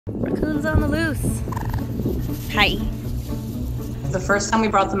Raccoon's on the loose. Hi. The first time we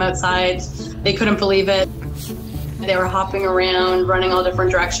brought them outside, they couldn't believe it. They were hopping around, running all different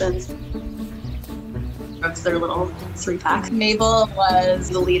directions. It's their little 3-pack. Mabel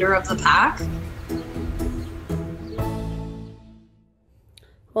was the leader of the pack.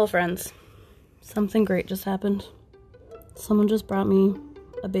 Well, friends, something great just happened. Someone just brought me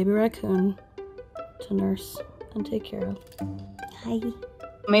a baby raccoon to nurse and take care of. Hi.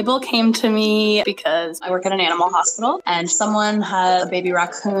 Mabel came to me because I work at an animal hospital and someone had a baby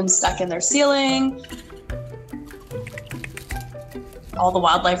raccoon stuck in their ceiling. All the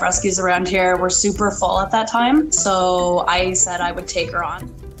wildlife rescues around here were super full at that time, so I said I would take her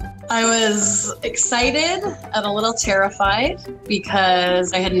on. I was excited and a little terrified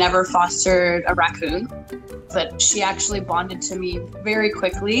because I had never fostered a raccoon, but she actually bonded to me very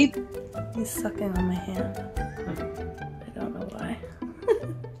quickly. He's sucking on my hand. I don't know why.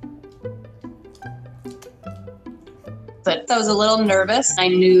 But I was a little nervous. I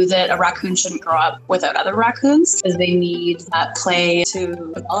knew that a raccoon shouldn't grow up without other raccoons because they need that play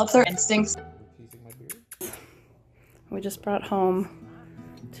to develop their instincts. We just brought home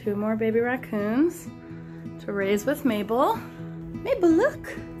 2 more baby raccoons to raise with Mabel. Mabel,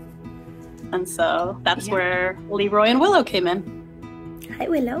 look! And so that's where Leroy and Willow came in. Hi,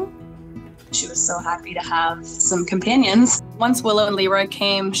 Willow. She was so happy to have some companions. Once Willow and Leroy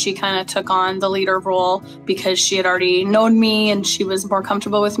came, she kind of took on the leader role because she had already known me and she was more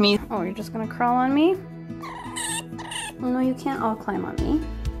comfortable with me. Oh, you're just gonna crawl on me? Oh no, you can't all climb on me.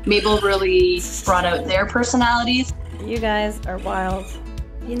 Mabel really brought out their personalities. You guys are wild.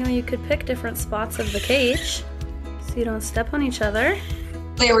 You know, you could pick different spots of the cage so you don't step on each other.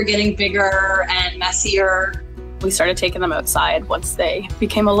 They were getting bigger and messier. We started taking them outside once they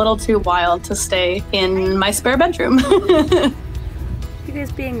became a little too wild to stay in my spare bedroom. You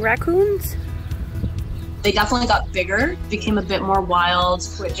guys being raccoons? They definitely got bigger, became a bit more wild,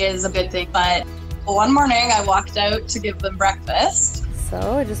 which is a good thing. But one morning I walked out to give them breakfast. So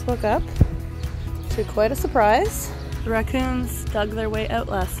I just woke up to quite a surprise. The raccoons dug their way out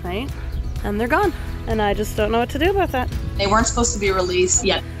last night and they're gone. And I just don't know what to do about that. They weren't supposed to be released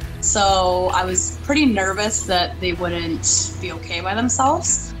yet. So I was pretty nervous that they wouldn't be okay by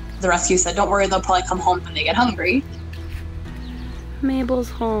themselves. The rescue said, don't worry, they'll probably come home when they get hungry.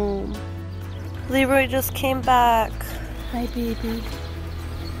 Mabel's home. Leroy just came back. Hi, baby.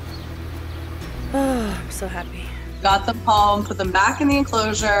 Oh, I'm so happy. Got them home, put them back in the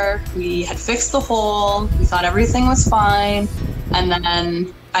enclosure. We had fixed the hole. We thought everything was fine. And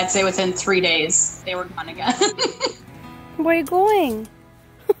then I'd say within 3 days, they were gone again. Where are you going?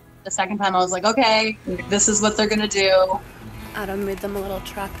 The second time I was like, okay, this is what they're gonna do. Adam made them a little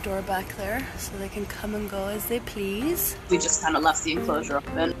trap door back there so they can come and go as they please. We just kind of left the enclosure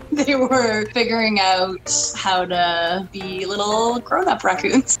open. They were figuring out how to be little grown-up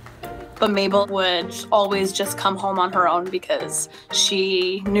raccoons. But Mabel would always just come home on her own because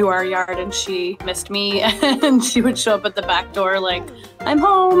she knew our yard and she missed me, and she would show up at the back door like, I'm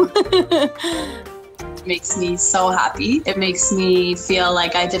home. It makes me so happy. It makes me feel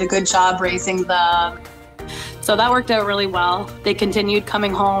like I did a good job raising them. So that worked out really well. They continued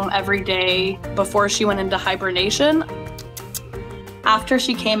coming home every day before she went into hibernation. After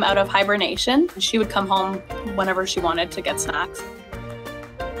she came out of hibernation, she would come home whenever she wanted to get snacks.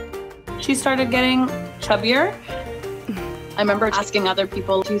 She started getting chubbier. I remember asking other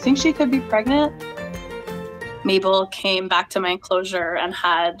people, do you think she could be pregnant? Mabel came back to my enclosure and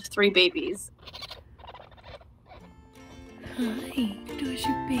had 3 babies. Hi, those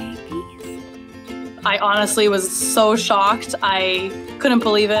your babies? I honestly was so shocked. I couldn't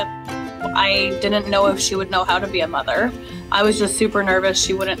believe it. I didn't know if she would know how to be a mother. I was just super nervous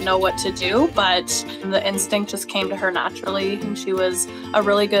she wouldn't know what to do, but the instinct just came to her naturally, and she was a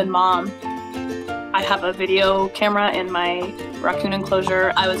really good mom. I have a video camera in my raccoon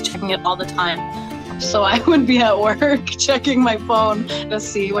enclosure. I was checking it all the time. So I would be at work checking my phone to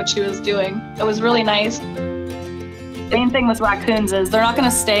see what she was doing. It was really nice. The main thing with raccoons is they're not going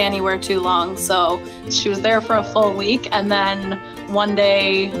to stay anywhere too long. So she was there for a full week, and then one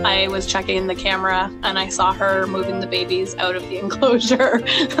day I was checking the camera and I saw her moving the babies out of the enclosure,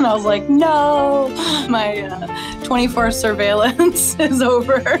 and I was like, no, my 24 surveillance is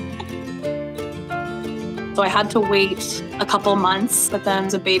over. So I had to wait a couple months, but then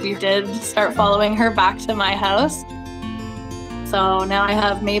the baby did start following her back to my house. So now I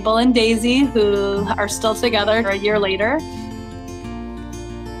have Mabel and Daisy, who are still together a year later.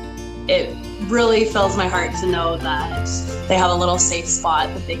 It really fills my heart to know that they have a little safe spot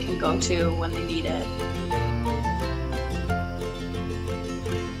that they can go to when they need it.